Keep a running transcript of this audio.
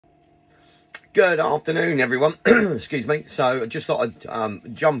Good afternoon, everyone. Excuse me. So I just thought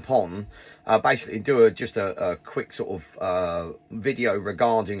I'd jump on, basically do just a quick sort of video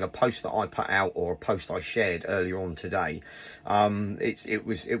regarding a post that I put out, or a post I shared earlier on today. It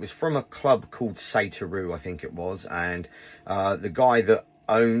was from a club called Sataru, I think it was, and the guy that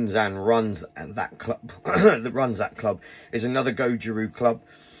owns and runs that club is another Goju-Ryu club.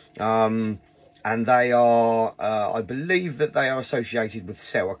 And they are, I believe that they are associated with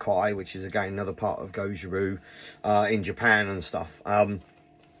Seiwakai, which is again another part of Goju-Ryu in Japan and stuff. And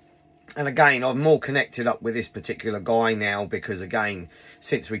again, I'm more connected up with this particular guy now because, again,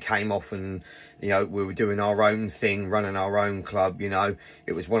 since we came off and, you know, we were doing our own thing, running our own club, you know,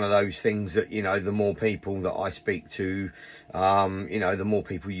 it was one of those things that, you know, the more people that I speak to, you know, the more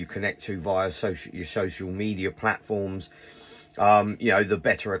people you connect to via your social media platforms, you know, the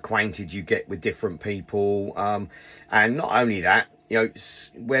better acquainted you get with different people. And not only that, you know,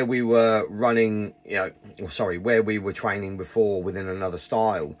 where we were running, you know, or sorry, where we were training before within another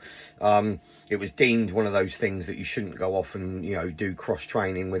style, it was deemed one of those things that you shouldn't go off and, you know, do cross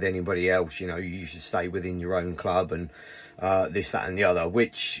training with anybody else. You know, you should stay within your own club and this, that and the other,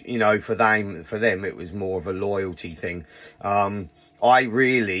 which, you know, for them it was more of a loyalty thing. I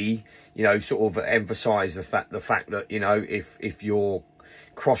really, you know, sort of emphasize the fact that, you know, if you're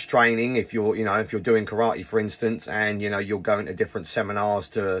cross training, if you're doing karate, for instance, and, you know, you're going to different seminars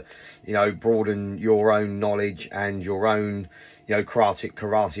to, you know, broaden your own knowledge and your own, you know,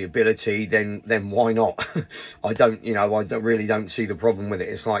 karate ability, then why not? I really don't see the problem with it.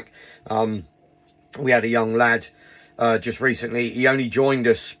 It's like, we had a young lad just recently. He only joined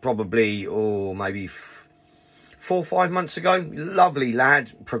us probably, or maybe 4 or 5 months ago. Lovely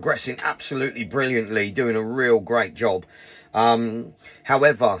lad, progressing absolutely brilliantly, doing a real great job.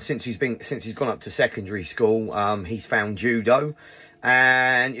 However, since he's gone up to secondary school, he's found judo,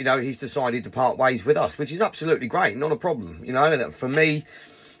 and, you know, he's decided to part ways with us, which is absolutely great, not a problem. You know, for me,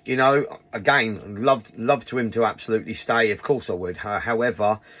 you know, again, love to him to absolutely stay. Of course I would.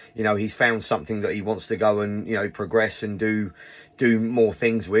 However, you know, he's found something that he wants to go and, you know, progress and do more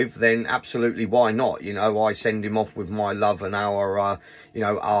things with, then absolutely, why not? You know, I send him off with my love and our, you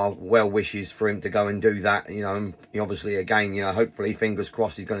know, our well wishes for him to go and do that. You know, and obviously, again, you know, hopefully, fingers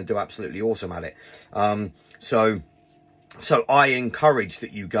crossed, he's going to do absolutely awesome at it. So I encourage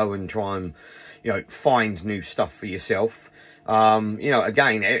that you go and try and, you know, find new stuff for yourself. You know,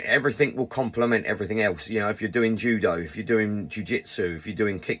 again, everything will complement everything else. You know, if you're doing judo, if you're doing jiu-jitsu, if you're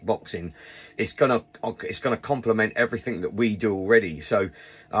doing kickboxing, it's gonna complement everything that we do already. So,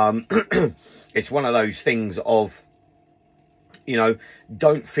 it's one of those things of, you know,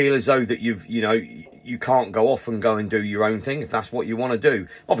 don't feel as though that you can't go off and go and do your own thing if that's what you want to do.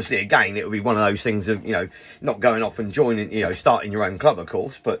 Obviously, again, it would be one of those things of, you know, not going off and joining, you know, starting your own club, of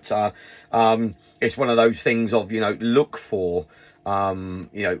course, but it's one of those things of, you know, look for, you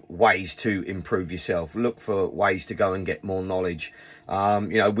know, ways to improve yourself, look for ways to go and get more knowledge.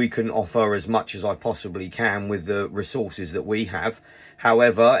 You know, we can offer as much as I possibly can with the resources that we have.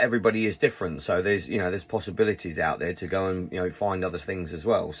 However, everybody is different. So there's, you know, there's possibilities out there to go and, you know, find other things as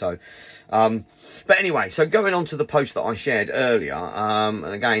well. So, but anyway, so going on to the post that I shared earlier, and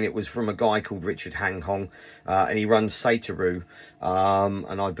again, it was from a guy called Richard Hang Hong, and he runs Sataru,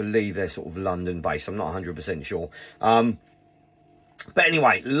 and I believe they're sort of London based. I'm not 100% sure. But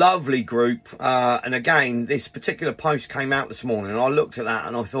anyway, lovely group. And again, this particular post came out this morning, and I looked at that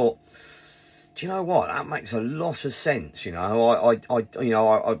and I thought, do you know what? That makes a lot of sense. You know,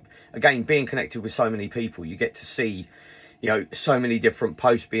 again, being connected with so many people, you get to see, you know, so many different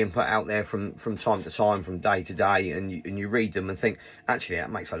posts being put out there from time to time, from day to day, and you read them and think, actually,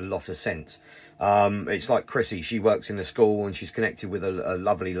 that makes a lot of sense. It's like Chrissy, she works in a school and she's connected with a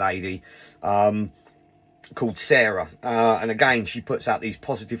lovely lady called Sarah, and again, she puts out these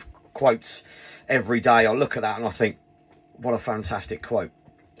positive quotes every day. I look at that and I think, what a fantastic quote.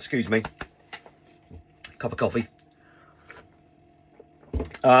 Excuse me, cup of coffee.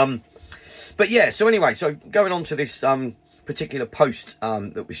 But yeah, so anyway, so going on to this particular post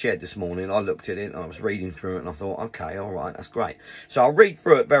that was shared this morning, I looked at it and I was reading through it and I thought, okay, all right, that's great. So I'll read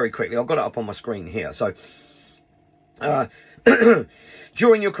through it very quickly. I've got it up on my screen here. So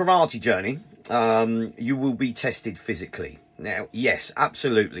during your karate journey, you will be tested physically. Now, yes,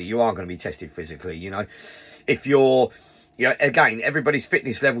 absolutely, you are going to be tested physically. You know, if you're, you know, again, everybody's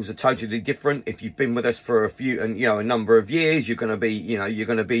fitness levels are totally different. If you've been with us for a number of years, you're going to be, you know, you're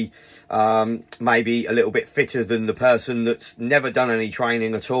going to be maybe a little bit fitter than the person that's never done any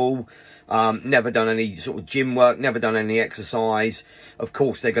training at all, never done any sort of gym work, never done any exercise. Of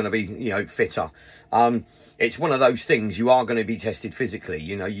course, they're going to be, you know, fitter. it's one of those things. You are going to be tested physically.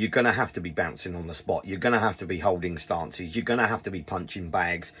 You know, you're going to have to be bouncing on the spot. You're going to have to be holding stances. You're going to have to be punching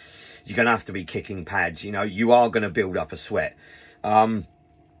bags. You're going to have to be kicking pads. You know, you are going to build up a sweat.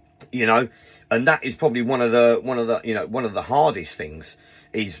 You know, and that is probably one of the hardest things,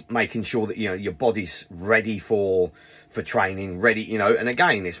 is making sure that, you know, your body's ready for training, ready, you know. And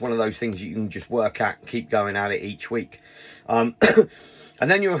again, it's one of those things you can just work at, keep going at it each week. And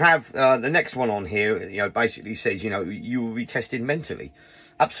then you'll have the next one on here, you know, basically says, you know, you will be tested mentally.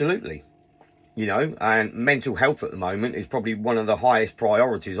 Absolutely. You know, and mental health at the moment is probably one of the highest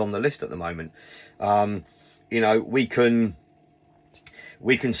priorities on the list at the moment. You know, we can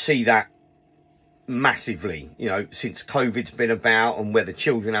see that massively, you know, since COVID's been about, and where the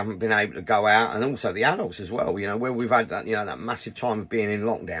children haven't been able to go out, and also the adults as well, you know, where we've had that, you know, that massive time of being in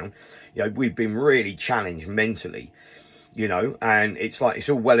lockdown. You know, we've been really challenged mentally, you know, and it's like, it's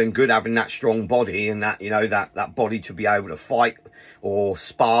all well and good having that strong body and that, you know, that body to be able to fight or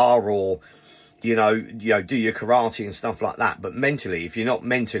spar or, you know, do your karate and stuff like that. But mentally, if you're not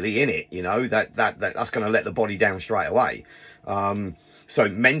mentally in it, you know, that's going to let the body down straight away. So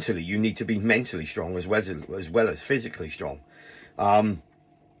mentally, you need to be mentally strong as well as physically strong. And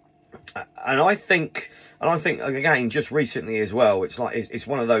I think again, just recently as well, it's like, it's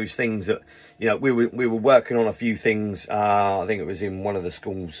one of those things that, you know, we were working on a few things. I think it was in one of the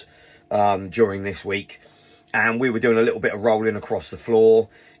schools during this week, and we were doing a little bit of rolling across the floor.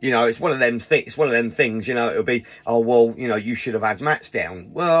 You know, it's one of them things, you know, it'll be, oh, well, you know, you should have had mats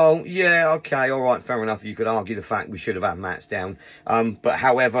down. Well, yeah, okay, all right, fair enough. You could argue the fact we should have had mats down. But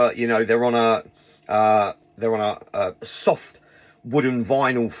however, you know, they're on a soft wooden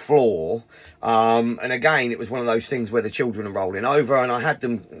vinyl floor. And again, it was one of those things where the children are rolling over, and I had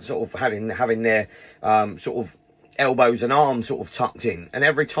them sort of having their sort of elbows and arms sort of tucked in, and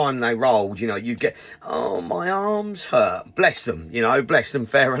every time they rolled, you know, you get, oh, my arms hurt. Bless them, you know, bless them,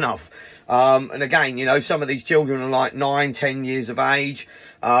 fair enough. And again, you know, some of these children are like 9-10 years of age.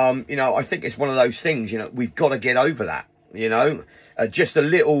 You know, I think it's one of those things, you know, we've got to get over that, you know. Just a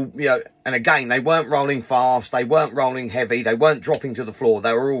little, you know, and again, they weren't rolling fast, they weren't rolling heavy, they weren't dropping to the floor,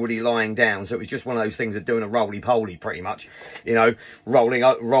 they were already lying down. So it was just one of those things of doing a roly-poly pretty much, you know, rolling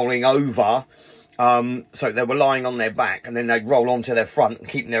over. So they were lying on their back, and then they'd roll onto their front and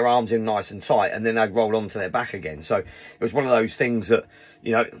keeping their arms in nice and tight, and then they'd roll onto their back again. So it was one of those things that,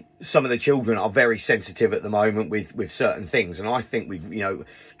 you know, some of the children are very sensitive at the moment with certain things. And I think we've, you know,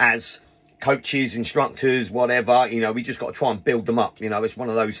 as coaches, instructors, whatever, you know, we just got to try and build them up. You know, it's one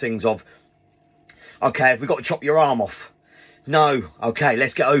of those things of, okay, have we got to chop your arm off? No, okay,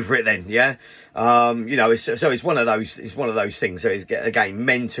 let's get over it then. Yeah, you know, it's one of those things. So it's, again,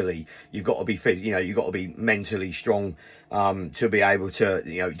 mentally, you've got to be fit. You know, you've got to be mentally strong to be able to,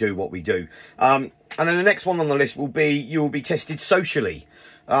 you know, do what we do. And then the next one on the list will be, you will be tested socially.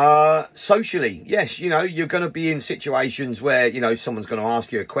 Socially, yes, you know, you're going to be in situations where, you know, someone's going to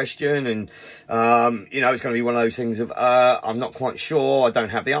ask you a question, and you know, it's going to be one of those things of, I'm not quite sure, I don't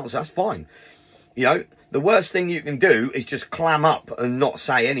have the answer. That's fine. You know, the worst thing you can do is just clam up and not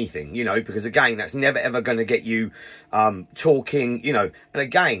say anything, you know, because again, that's never ever going to get you talking, you know. And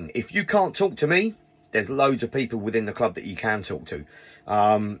again, if you can't talk to me, there's loads of people within the club that you can talk to.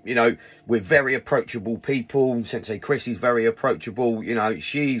 You know, we're very approachable people. Sensei Chrissy's very approachable. You know,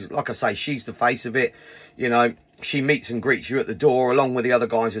 she's, like I say, she's the face of it. You know, she meets and greets you at the door, along with the other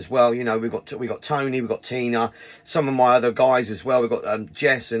guys as well. You know, we got Tony, we've got Tina, some of my other guys as well. We've got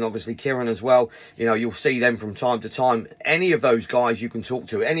Jess and obviously Kieran as well. You know, you'll see them from time to time. Any of those guys you can talk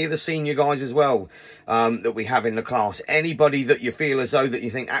to. Any of the senior guys as well that we have in the class. Anybody that you feel as though that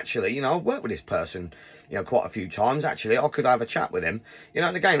you think, actually, you know, I've worked with this person, you know, quite a few times. Actually, I could have a chat with him. You know,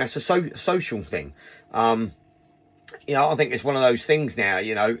 and again, that's a social thing. You know, I think it's one of those things now,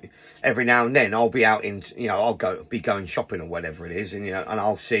 you know, every now and then I'll be out in, you know, I'll be going shopping or whatever it is. And, you know, and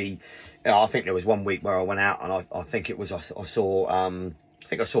I'll see, you know, I think there was one week where I went out and I think it was, I saw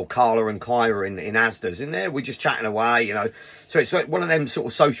Carla and Kyra in Asda's in there. We're just chatting away, you know. So it's like one of them sort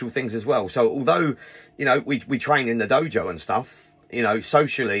of social things as well. So although, you know, we train in the dojo and stuff, you know,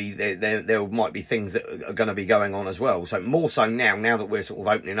 socially, there might be things that are going to be going on as well. So more so now that we're sort of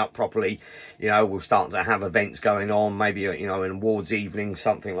opening up properly, you know, we'll start to have events going on, maybe, you know, an awards evening,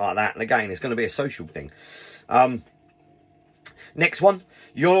 something like that. And again, it's going to be a social thing. Next one,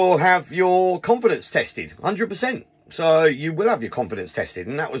 you'll have your confidence tested, 100%. So you will have your confidence tested.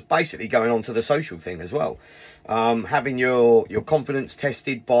 And that was basically going on to the social thing as well. Having your confidence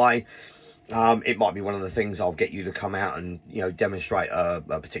tested by It might be one of the things I'll get you to come out and, you know, demonstrate a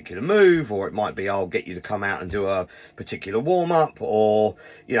particular move, or it might be I'll get you to come out and do a particular warm-up, or,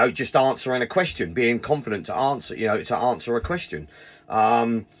 you know, just answering a question, being confident to answer, you know, to answer a question.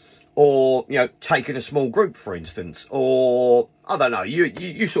 Or, you know, taking a small group, for instance, or, I don't know,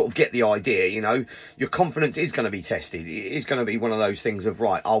 you sort of get the idea, you know, your confidence is going to be tested. It is going to be one of those things of,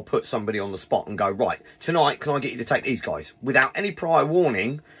 right, I'll put somebody on the spot and go, right, tonight, can I get you to take these guys? Without any prior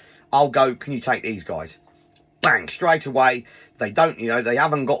warning, I'll go, can you take these guys? Bang, straight away. They don't, you know, they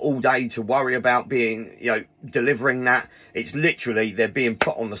haven't got all day to worry about being, you know, delivering that. It's literally, they're being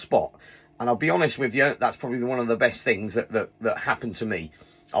put on the spot. And I'll be honest with you, that's probably one of the best things that happened to me.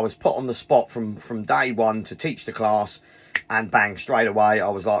 I was put on the spot from day one to teach the class, and bang, straight away, I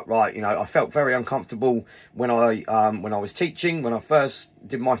was like, right, you know, I felt very uncomfortable when I was teaching, when I first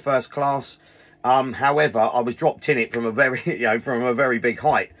did my first class. However, I was dropped in it from a very, you know, from a very big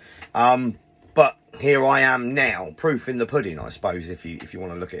height. But here I am now, proof in the pudding, I suppose, if you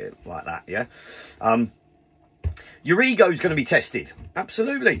want to look at it like that, yeah. Your ego is going to be tested,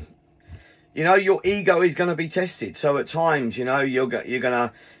 absolutely. You know, your ego is going to be tested. So at times, you know, you're going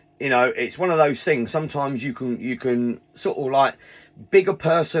to, you know, it's one of those things. Sometimes you can sort of like big a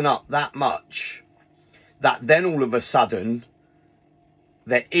person up that much that then all of a sudden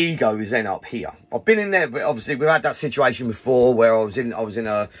their ego is then up here. I've been in there, but obviously we've had that situation before where I was in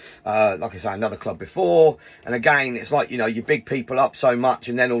a like I say, another club before, and again it's like, you know, you big people up so much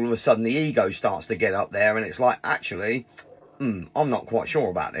and then all of a sudden the ego starts to get up there, and it's like, actually, I'm not quite sure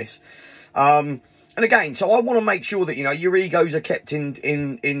about this. And again, so I want to make sure that, you know, your egos are kept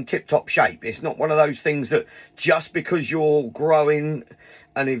in tip-top shape. It's not one of those things that just because you're growing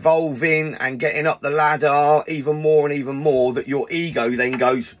and evolving and getting up the ladder even more and even more, that your ego then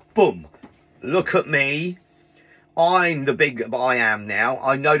goes, boom, look at me. I'm the big I am now.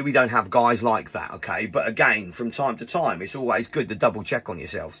 I know that we don't have guys like that, okay? But again, from time to time, it's always good to double check on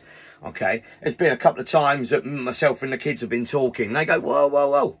yourselves, okay? There's been a couple of times that myself and the kids have been talking. They go, whoa, whoa,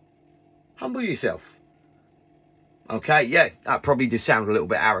 whoa. Humble yourself. Okay, yeah, that probably did sound a little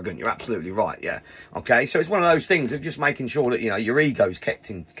bit arrogant. You're absolutely right, yeah. Okay, so it's one of those things of just making sure that, you know, your ego's kept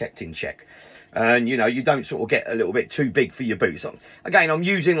in check. And, you know, you don't sort of get a little bit too big for your boots. Again, I'm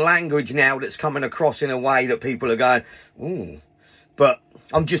using language now that's coming across in a way that people are going, ooh. But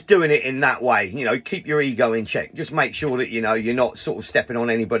I'm just doing it in that way. You know, keep your ego in check. Just make sure that, you know, you're not sort of stepping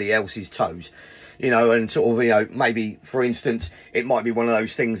on anybody else's toes. You know, and sort of, you know, maybe, for instance, it might be one of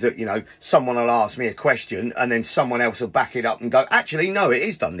those things that, you know, someone will ask me a question and then someone else will back it up and go, actually, no, it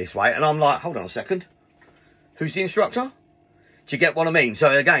is done this way. And I'm like, hold on a second. Who's the instructor? Do you get what I mean? So,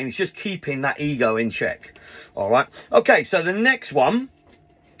 again, it's just keeping that ego in check. All right. Okay, so the next one.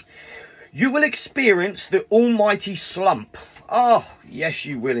 You will experience the almighty slump. Oh, yes,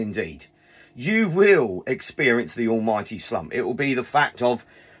 you will indeed. You will experience the almighty slump. It will be the fact of,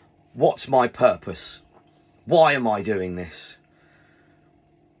 what's my purpose? Why am I doing this?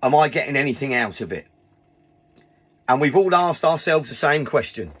 Am I getting anything out of it? And we've all asked ourselves the same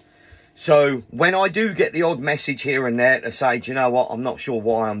question. So when I do get the odd message here and there to say, do you know what, I'm not sure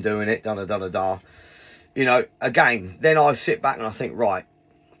why I'm doing it, da-da-da-da-da. You know, again, then I sit back and I think, right,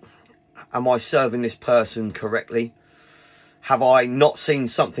 am I serving this person correctly? Have I not seen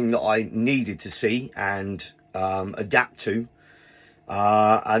something that I needed to see and adapt to?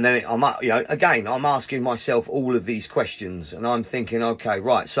 And then I'm, you know, again, I'm asking myself all of these questions, and I'm thinking, okay,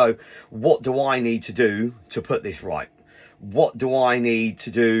 right, so what do I need to do to put this right? What do I need to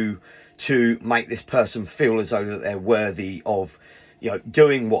do to make this person feel as though that they're worthy of, you know,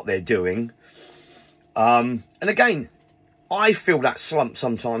 doing what they're doing? And again, I feel that slump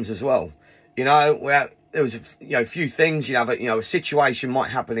sometimes as well. You know, where there was, a few things, you have a situation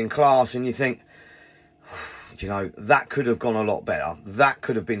might happen in class and you think, you know, that could have gone a lot better. That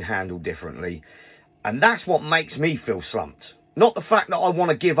could have been handled differently. And that's what makes me feel slumped. Not the fact that I want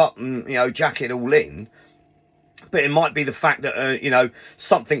to give up and, jack it all in. But it might be the fact that,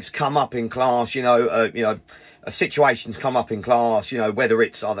 something's come up in class, a situation's come up in class, whether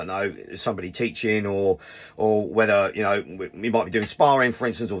it's, I don't know, somebody teaching or whether, we might be doing sparring, for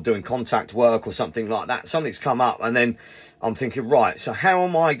instance, or doing contact work or something like that. Something's come up and then I'm thinking, right, so how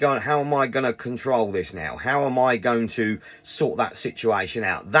am I going to control this now? How am I going to sort that situation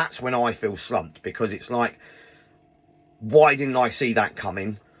out? That's when I feel slumped, because it's like, why didn't I see that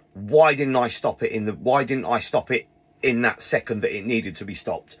coming? Why didn't I stop it in that second that it needed to be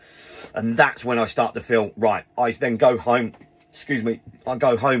stopped? And that's when I start to feel, right, I then go home, I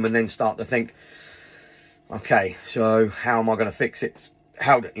go home and then start to think, okay, so how am I going to fix it?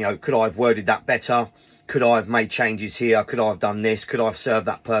 How, could I have worded that better? could I have made changes here? Could I have done this? Could I have served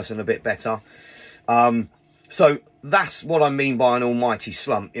that person a bit better? So that's what I mean by an almighty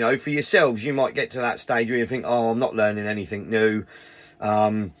slump. You know, for yourselves, you might get to that stage where you think, oh, I'm not learning anything new.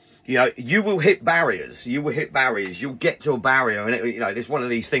 You know, you will hit barriers. You will hit barriers. You'll get to a barrier, and you know, it's one of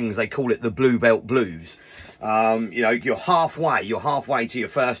these things. They call it the blue belt blues. You know, you're halfway to your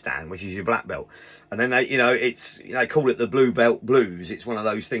first dan, which is your black belt, and then they, you know, they call it the blue belt blues. It's one of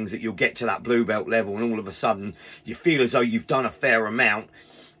those things that you'll get to that blue belt level, and all of a sudden you feel as though you've done a fair amount,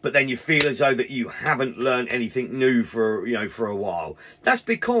 but then you feel as though that you haven't learned anything new for, you know, for a while. That's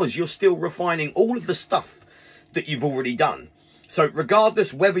because you're still refining all of the stuff that you've already done. So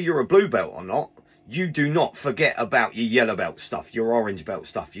regardless whether you're a blue belt or not, you do not forget about your yellow belt stuff, your orange belt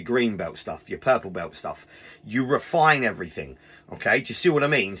stuff, your green belt stuff, your purple belt stuff. You refine everything, okay? Do you see what I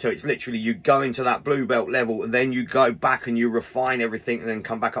mean? So it's literally you go into that blue belt level, and then you go back and you refine everything, and then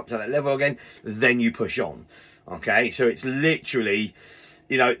come back up to that level again, then you push on, okay? So it's literally,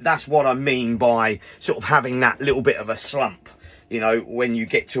 you know, that's what I mean by sort of having that little bit of a slump. You know, when you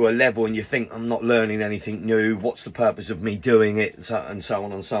get to a level and you think, I'm not learning anything new, what's the purpose of me doing it, and so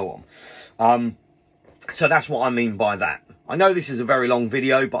on and so on. So that's what I mean by that. I know this is a very long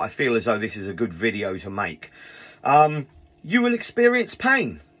video, but I feel as though this is a good video to make. You will experience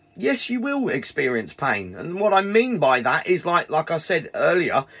pain. Yes, you will experience pain. And what I mean by that is like I said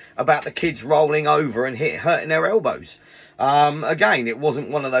earlier about the kids rolling over and hurting their elbows. Again, it wasn't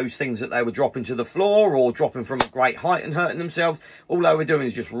one of those things that they were dropping to the floor or dropping from a great height and hurting themselves. All they were doing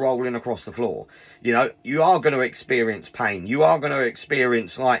is just rolling across the floor. You know, you are going to experience pain. You are going to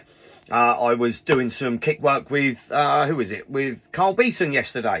experience, like, I was doing some kick work with, with Carl Beeson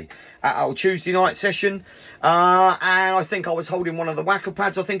yesterday at our Tuesday night session. And I think I was holding one of the whacker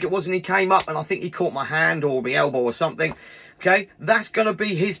pads, I think it was, and he came up and I think he caught my hand or my elbow or something. Okay, that's going to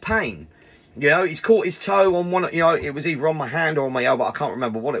be his pain. You know, he's caught his toe on one, you know, it was either on my hand or on my elbow. I can't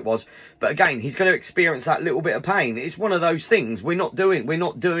remember what it was. But again, he's going to experience that little bit of pain. It's one of those things. We're not doing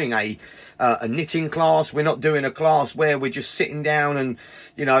a knitting class. We're not doing a class where we're just sitting down and,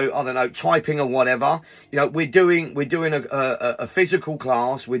 you know, I don't know, typing or whatever. You know, we're doing a physical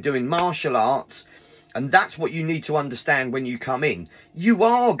class. We're doing martial arts. And that's what you need to understand when you come in. You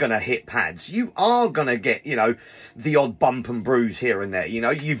are going to hit pads. You are going to get, you know, the odd bump and bruise here and there. You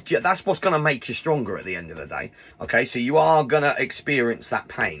know, that's what's going to make you stronger at the end of the day. Okay, so you are going to experience that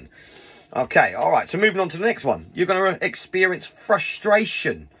pain. Okay, all right. So moving on to the next one. You're going to experience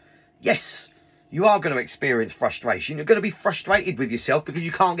frustration. Yes, you are going to experience frustration. You're going to be frustrated with yourself because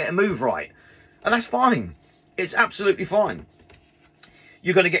you can't get a move right. And that's fine. It's absolutely fine.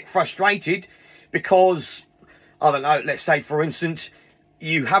 You're going to get frustrated because, I don't know, let's say, for instance,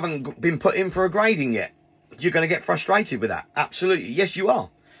 you haven't been put in for a grading yet. You're going to get frustrated with that. Absolutely. Yes, you are.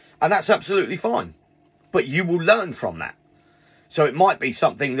 And that's absolutely fine. But you will learn from that. So it might be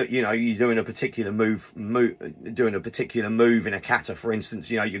something that, you know, you're doing a particular doing a particular move in a kata, for instance.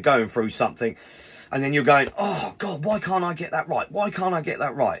 You know, you're going through something and then you're going, oh, God, why can't I get that right? Why can't I get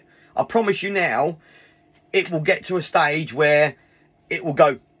that right? I promise you now, it will get to a stage where it will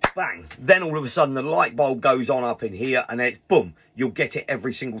go, bang, then all of a sudden the light bulb goes on up in here and it's boom, you'll get it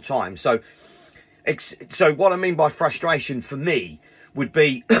every single time. So what I mean by frustration for me would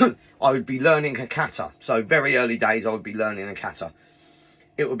be I would be learning a kata. So very early days I would be learning a kata.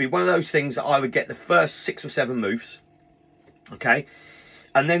 It would be one of those things that I would get the first 6 or 7 moves, okay,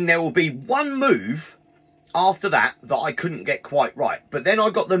 and then there will be one move after that that I couldn't get quite right, but then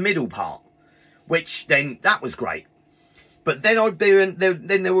I got the middle part, which then that was great. But then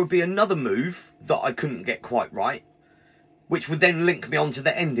there would be another move that I couldn't get quite right, which would then link me onto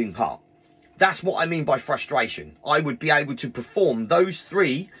the ending part. That's what I mean by frustration. I would be able to perform those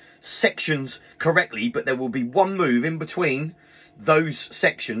 3 sections correctly, but there will be one move in between those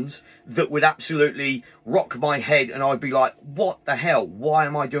sections that would absolutely rock my head, and I'd be like, what the hell? Why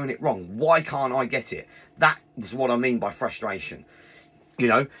am I doing it wrong? Why can't I get it? That is what I mean by frustration. You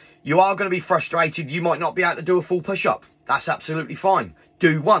know, you are going to be frustrated. You might not be able to do a full push-up. That's absolutely fine.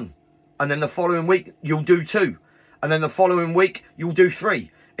 Do 1. And then the following week, you'll do 2. And then the following week, you'll do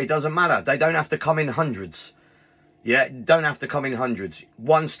 3. It doesn't matter. They don't have to come in hundreds. Yeah, don't have to come in hundreds.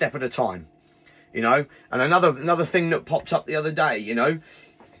 1 step at a time. You know, and another thing that popped up the other day, you know,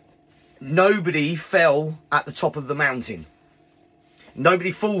 nobody fell at the top of the mountain.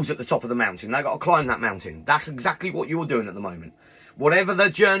 Nobody falls at the top of the mountain. They've got to climb that mountain. That's exactly what you're doing at the moment. Whatever the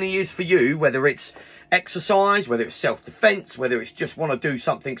journey is for you, whether it's exercise, whether it's self-defense, whether it's just want to do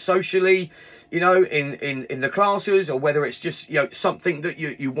something socially, you know, in the classes, or whether it's just, you know, something that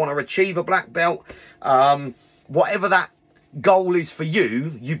you want to achieve a black belt, whatever that goal is for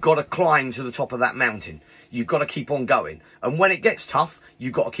you, you've got to climb to the top of that mountain. You've got to keep on going. And when it gets tough,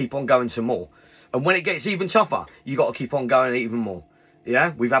 you've got to keep on going some more. And when it gets even tougher, you've got to keep on going even more.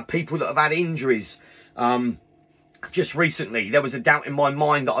 Yeah, we've had people that have had injuries. Just recently, there was a doubt in my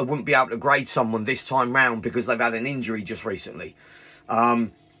mind that I wouldn't be able to grade someone this time round because they've had an injury just recently.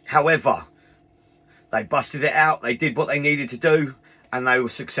 However, they busted it out. They did what they needed to do and they were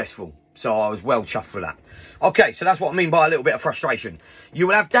successful. So I was well chuffed with that. Okay, so that's what I mean by a little bit of frustration. You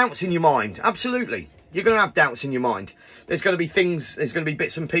will have doubts in your mind. Absolutely. You're going to have doubts in your mind. There's going to be things, there's going to be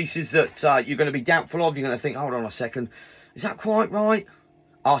bits and pieces that you're going to be doubtful of. You're going to think, hold on a second, is that quite right?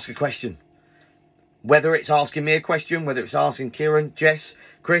 Ask a question. Whether it's asking me a question, whether it's asking Kieran, Jess,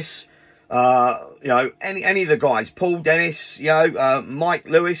 Chris, you know, any of the guys, Paul, Dennis, you know, Mike,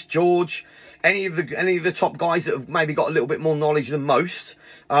 Lewis, George, any of the top guys that have maybe got a little bit more knowledge than most,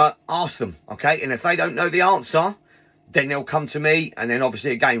 ask them, okay? And if they don't know the answer, then they'll come to me, and then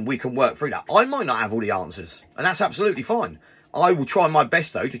obviously, again, we can work through that. I might not have all the answers, and that's absolutely fine. I will try my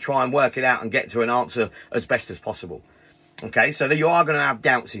best, though, to try and work it out and get to an answer as best as possible. Okay, so that you are going to have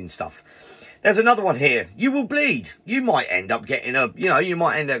doubts in stuff. There's another one here. You will bleed. You might end up getting you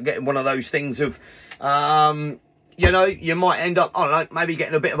might end up getting one of those things of, you know, you might end up, I don't know, maybe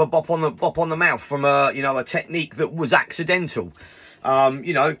getting a bit of a bop on the mouth from a technique that was accidental.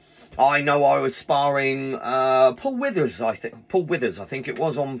 You know I was sparring Paul Withers, I think it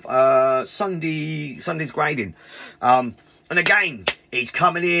was on Sunday's grading. And again, he's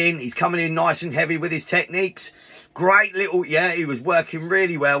coming in nice and heavy with his techniques. Great little, yeah, he was working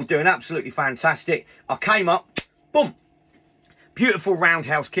really well, doing absolutely fantastic. I came up, boom, beautiful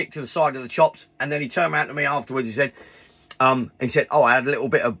roundhouse kick to the side of the chops, and then he turned around to me afterwards. He said, oh, I had a little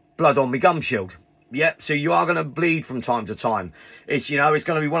bit of blood on my gum shield. Yep, so you are going to bleed from time to time. It's, you know, it's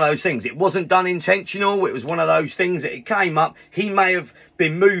going to be one of those things. It wasn't done intentional. It was one of those things that it came up. He may have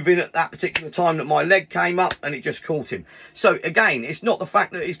been moving at that particular time that my leg came up and it just caught him. So again, it's not the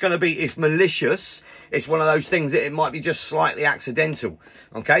fact that it's malicious. It's one of those things that it might be just slightly accidental.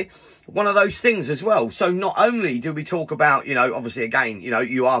 Okay. One of those things as well. So not only do we talk about, you know, obviously again, you know,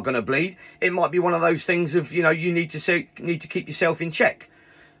 you are going to bleed. It might be one of those things of, you know, you need to keep yourself in check.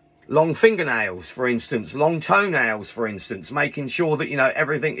 Long fingernails, for instance, long toenails, for instance, making sure that, you know,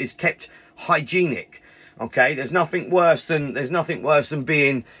 everything is kept hygienic. Okay, there's nothing worse than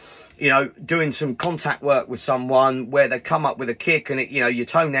being, you know, doing some contact work with someone where they come up with a kick and it, you know, your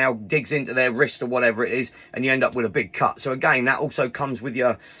toenail digs into their wrist or whatever it is, and you end up with a big cut. So again, that also comes with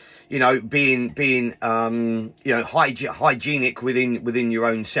your, you know, being you know, hygienic within your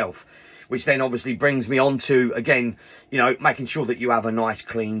own self. Which then obviously brings me on to, again, you know, making sure that you have a nice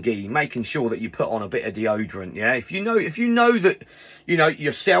clean gi, making sure that you put on a bit of deodorant, yeah? If you know that, you know,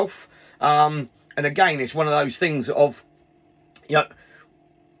 yourself, and again, it's one of those things of, you know,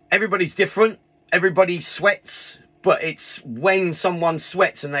 everybody's different, everybody sweats, but it's when someone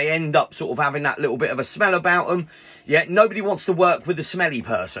sweats and they end up sort of having that little bit of a smell about them, yeah, nobody wants to work with a smelly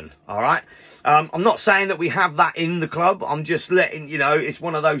person, all right? I'm not saying that we have that in the club. I'm just letting, you know, it's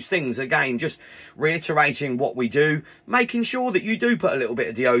one of those things, again, just reiterating what we do, making sure that you do put a little bit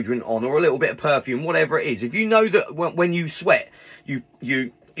of deodorant on or a little bit of perfume, whatever it is. If you know that when you sweat, you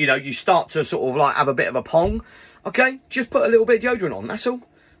know, you start to sort of like have a bit of a pong, okay, just put a little bit of deodorant on, that's all.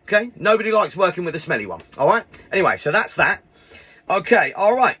 Okay, nobody likes working with a smelly one, all right? Anyway, so that's that. Okay,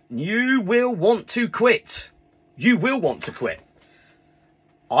 all right, you will want to quit. You will want to quit.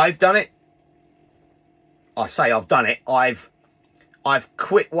 I've done it. I say I've done it. I've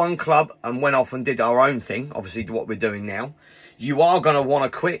quit one club and went off and did our own thing, obviously what we're doing now. You are going to want to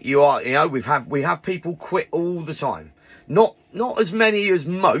quit. You are, you know, we have people quit all the time. Not as many as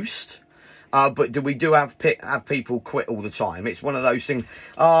most. But we do have people quit all the time. It's one of those things.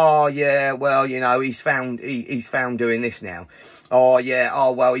 Oh yeah, well, you know, he's found doing this now. Oh yeah,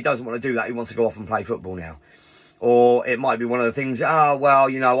 oh well, he doesn't want to do that. He wants to go off and play football now. Or it might be one of the things. Oh well,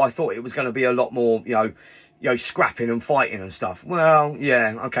 you know, I thought it was going to be a lot more, you know, scrapping and fighting and stuff. Well,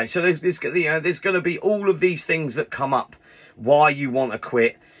 yeah, okay. So there's going to be all of these things that come up. Why you want to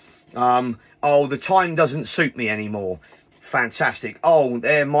quit? Oh, the time doesn't suit me anymore. Fantastic. Oh,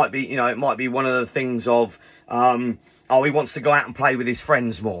 there might be, you know, it might be one of the things of, oh, he wants to go out and play with his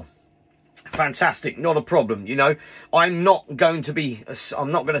friends more. Fantastic, not a problem. You know, I'm not going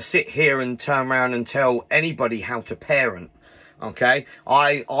to sit here and turn around and tell anybody how to parent. Okay,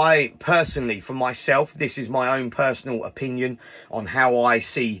 I personally, for myself, this is my own personal opinion on how I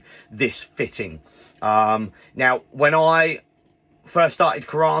see this fitting. Now, when I first started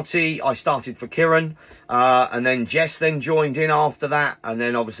karate, I started for Kieran, and then Jess then joined in after that, and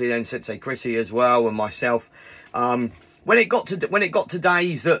then obviously then Sensei Chrissy as well, and myself. when it got to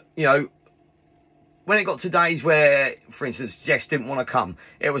days that, you know, when it got to days where, for instance, Jess didn't want to come,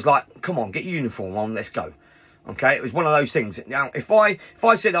 it was like, come on, get your uniform on, let's go. Okay, it was one of those things. Now, if I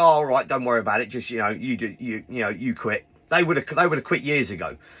said, oh, all right, don't worry about it, just, you know, you quit, they would have quit years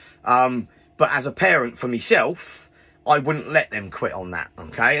ago. But as a parent for myself, I wouldn't let them quit on that.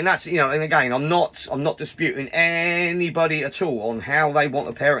 Okay, and that's, you know, and again, I'm not disputing anybody at all on how they want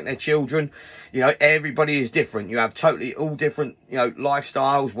to parent their children. You know, everybody is different. You have totally all different, you know,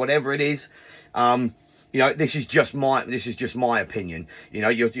 lifestyles, whatever it is. You know, this is just my opinion. You know,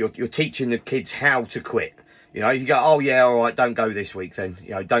 you're teaching the kids how to quit. You know, you go, oh yeah, all right, don't go this week then. You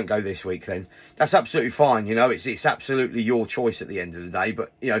know, don't go this week then. That's absolutely fine. You know, it's absolutely your choice at the end of the day.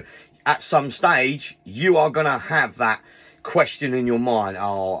 But, you know, at some stage, you are going to have that question in your mind.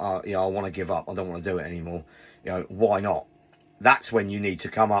 Oh, you know, I want to give up. I don't want to do it anymore. You know, why not? That's when you need to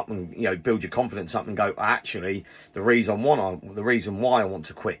come up and, you know, build your confidence up and go, actually, the reason why I want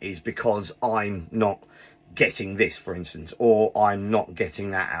to quit is because I'm not getting this, for instance, or I'm not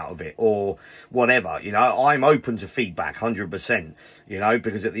getting that out of it, or whatever. You know, I'm open to feedback 100%, you know,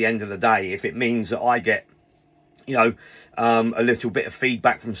 because at the end of the day, if it means that I get, you know, a little bit of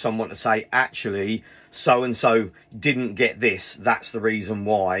feedback from someone to say, actually, so-and-so didn't get this, that's the reason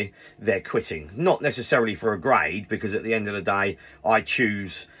why they're quitting. Not necessarily for a grade, because at the end of the day, I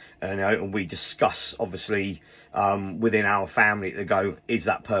choose, you know, and we discuss, obviously, within our family to go, is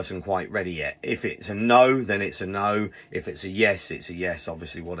that person quite ready yet? If it's a no, then it's a no. If it's a yes, it's a yes,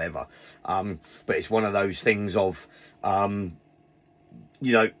 obviously, whatever. But it's one of those things of, you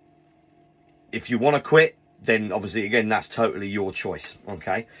know, if you want to quit, then obviously, again, that's totally your choice,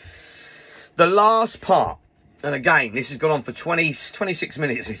 okay? The last part, and again, this has gone on for 26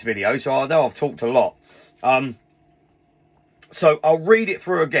 minutes, this video, so I know I've talked a lot. So I'll read it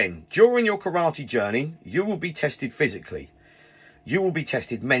through again. During your karate journey, you will be tested physically. You will be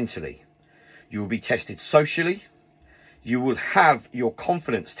tested mentally. You will be tested socially. You will have your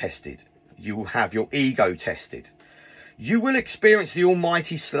confidence tested. You will have your ego tested. You will experience the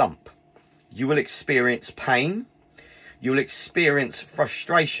almighty slump. You will experience pain. You will experience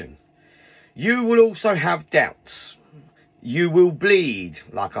frustration. You will also have doubts. You will bleed,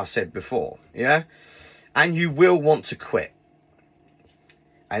 like I said before, yeah? And you will want to quit.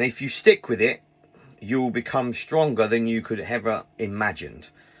 And if you stick with it, you will become stronger than you could ever imagined,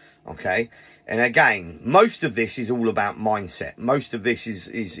 okay? And again, most of this is all about mindset. Most of this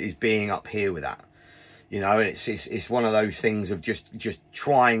is being up here with that. You know, it's one of those things of just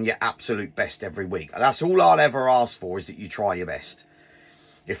trying your absolute best every week. That's all I'll ever ask for, is that you try your best.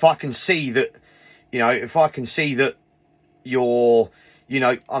 If I can see that, you know, if I can see that you're, you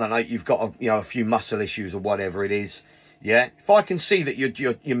know, I don't know, you've got a few muscle issues or whatever it is, yeah. If I can see that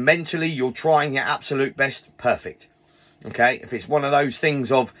you're mentally, you're trying your absolute best, perfect. Okay. If it's one of those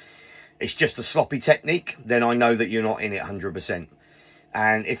things of, it's just a sloppy technique, then I know that you're not in it 100%.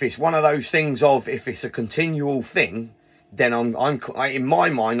 And if it's one of those things of, if it's a continual thing, then I'm in my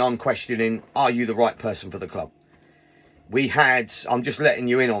mind, I'm questioning, are you the right person for the club? We had, I'm just letting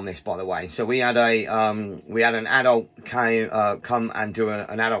you in on this, by the way. So we had an adult come and do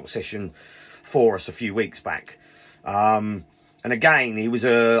an adult session for us a few weeks back. And again, he was,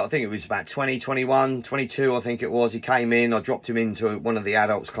 I think it was about 20, 21, 22, I think it was. He came in, I dropped him into one of the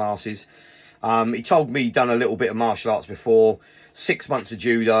adults classes. He told me he'd done a little bit of martial arts before, 6 months of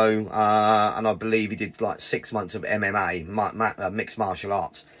judo, and I believe he did like 6 months of MMA, mixed martial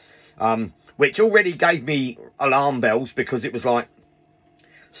arts. Which already gave me alarm bells, because it was like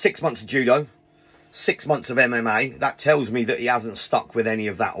 6 months of judo, 6 months of MMA. That tells me that he hasn't stuck with any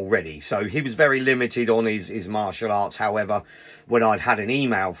of that already. So he was very limited on his martial arts. However, when I'd had an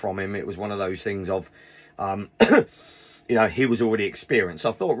email from him, it was one of those things of, you know, he was already experienced. So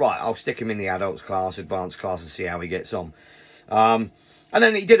I thought, right, I'll stick him in the adults class, advanced class, and see how he gets on. And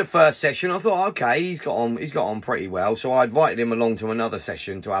then he did a first session. I thought, okay, he's got on pretty well. So I invited him along to another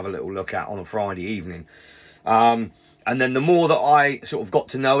session to have a little look at on a Friday evening. And then the more that I sort of got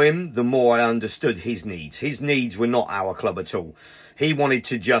to know him, the more I understood his needs. His needs were not our club at all. He wanted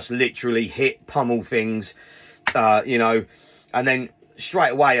to just literally pummel things, you know, and then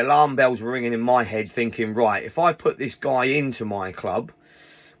straight away alarm bells were ringing in my head, thinking, right, if I put this guy into my club,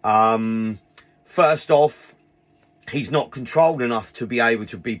 first off, he's not controlled enough to be able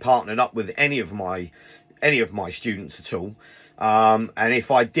to be partnered up with any of my students at all. And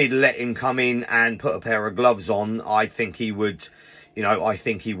if I did let him come in and put a pair of gloves on, I think he would, you know,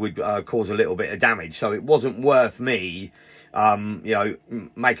 cause a little bit of damage. So it wasn't worth me you know,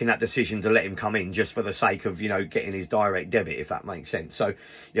 making that decision to let him come in just for the sake of, you know, getting his direct debit, if that makes sense. So,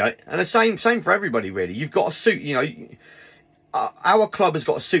 you know, and the same for everybody, really. You've got to suit, you know, our club has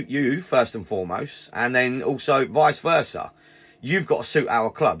got to suit you first and foremost, and then also vice versa. You've got to suit our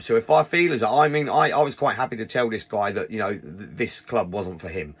club. So if I feel as, I mean, I was quite happy to tell this guy that, you know, this club wasn't for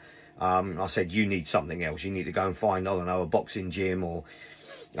him. I said, you need something else. You need to go and find, I don't know, a boxing gym or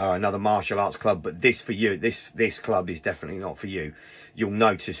another martial arts club. But this for you, this club is definitely not for you. You'll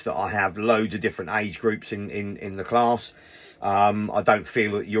notice that I have loads of different age groups in the class. I don't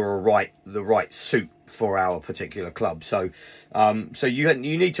feel that you're the right suit for our particular club. So so you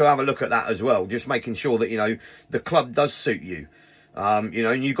need to have a look at that as well, just making sure that, you know, the club does suit you. You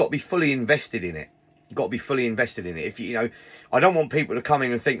know, and you've got to be fully invested in it. You've got to be fully invested in it. If you know, I don't want people to come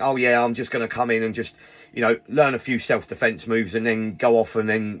in and think, oh yeah, I'm just going to come in and just, you know, learn a few self-defense moves and then go off, and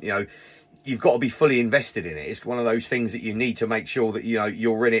then, you know, you've got to be fully invested in it. It's one of those things that you need to make sure that, you know,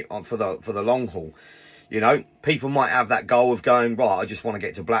 you're in it for the long haul. You know, people might have that goal of going, right, I just want to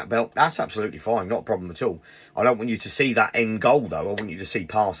get to black belt. That's absolutely fine, not a problem at all. I don't want you to see that end goal, though. I want you to see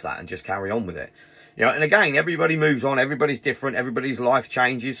past that and just carry on with it. You know, and again, everybody moves on. Everybody's different. Everybody's life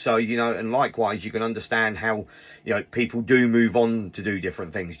changes. So, you know, and likewise, you can understand how, you know, people do move on to do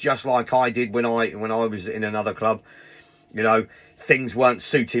different things. Just like I did when I was in another club. You know, things weren't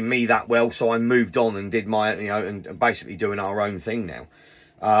suiting me that well, so I moved on and did my, you know, and basically doing our own thing now.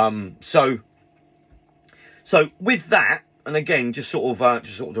 So with that, and again, just sort of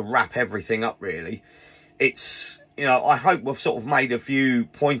to wrap everything up, really, it's, you know, I hope we've sort of made a few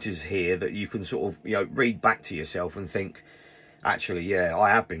pointers here that you can sort of, you know, read back to yourself and think, actually, yeah, I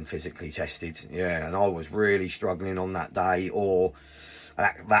have been physically tested, yeah, and I was really struggling on that day, or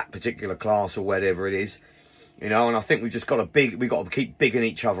that particular class, or whatever it is, you know. And I think we've just got to keep bigging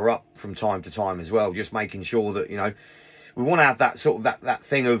each other up from time to time as well, just making sure that, you know, we want to have that sort of that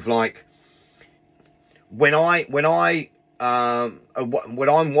thing of like, when I'm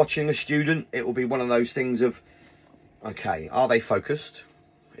watching a student, it will be one of those things of, okay, are they focused?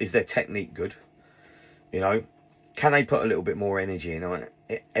 Is their technique good? You know, can they put a little bit more energy in on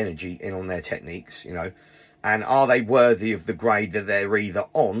their techniques? You know, and are they worthy of the grade that they're either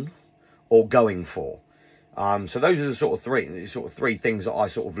on or going for? So those are the sort of three things that I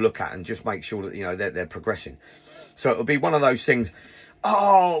sort of look at and just make sure that, you know, they're progressing. So it'll be one of those things.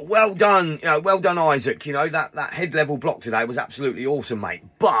 Oh, well done, you know, well done, Isaac. You know, that head level block today was absolutely awesome, mate.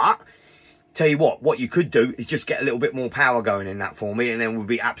 But tell you what you could do is just get a little bit more power going in that for me, and then we'll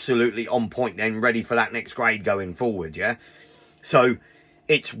be absolutely on point then, ready for that next grade going forward, yeah? So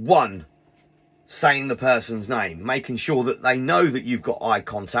it's one, saying the person's name, making sure that they know that you've got eye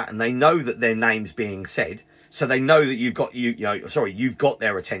contact and they know that their name's being said, so they know that you've got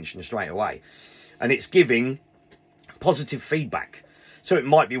their attention straight away. And it's giving positive feedback. So it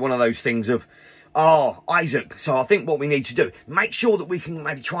might be one of those things of, oh, Isaac, so I think what we need to do, make sure that we can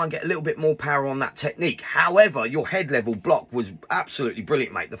maybe try and get a little bit more power on that technique. However, your head level block was absolutely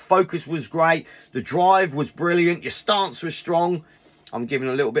brilliant, mate. The focus was great. The drive was brilliant. Your stance was strong. I'm giving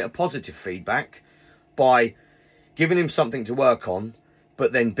a little bit of positive feedback by giving him something to work on,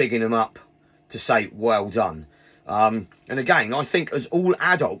 but then bigging him up to say, well done. And again, I think as all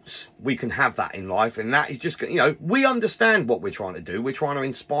adults, we can have that in life. And that is just, you know, we understand what we're trying to do. We're trying to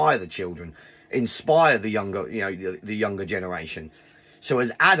inspire the children, inspire the younger, you know, the younger generation. So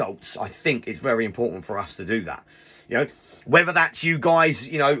as adults, I think it's very important for us to do that. You know, whether that's you guys,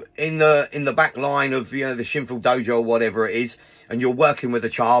 you know, in the back line of, you know, the Shinfield Dojo or whatever it is, and you're working with a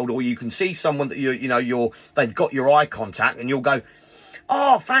child, or you can see someone that they've got your eye contact, and you'll go,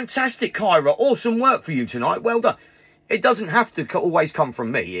 oh, fantastic, Kyra, awesome work for you tonight, well done. It doesn't have to always come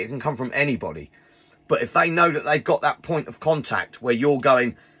from me. It can come from anybody. But if they know that they've got that point of contact where you're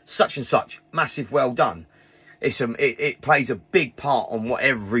going, such and such, massive well done, it plays a big part on what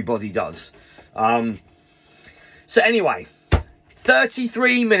everybody does. So anyway,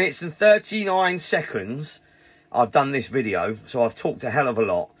 33 minutes and 39 seconds I've done this video, so I've talked a hell of a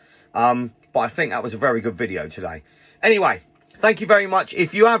lot. But I think that was a very good video today. Anyway, thank you very much.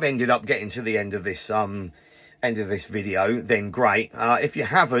 If you have ended up getting to the end of this video, then great. If you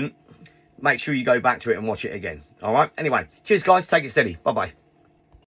haven't, make sure you go back to it and watch it again. All right. Anyway, cheers, guys. Take it steady. Bye-bye.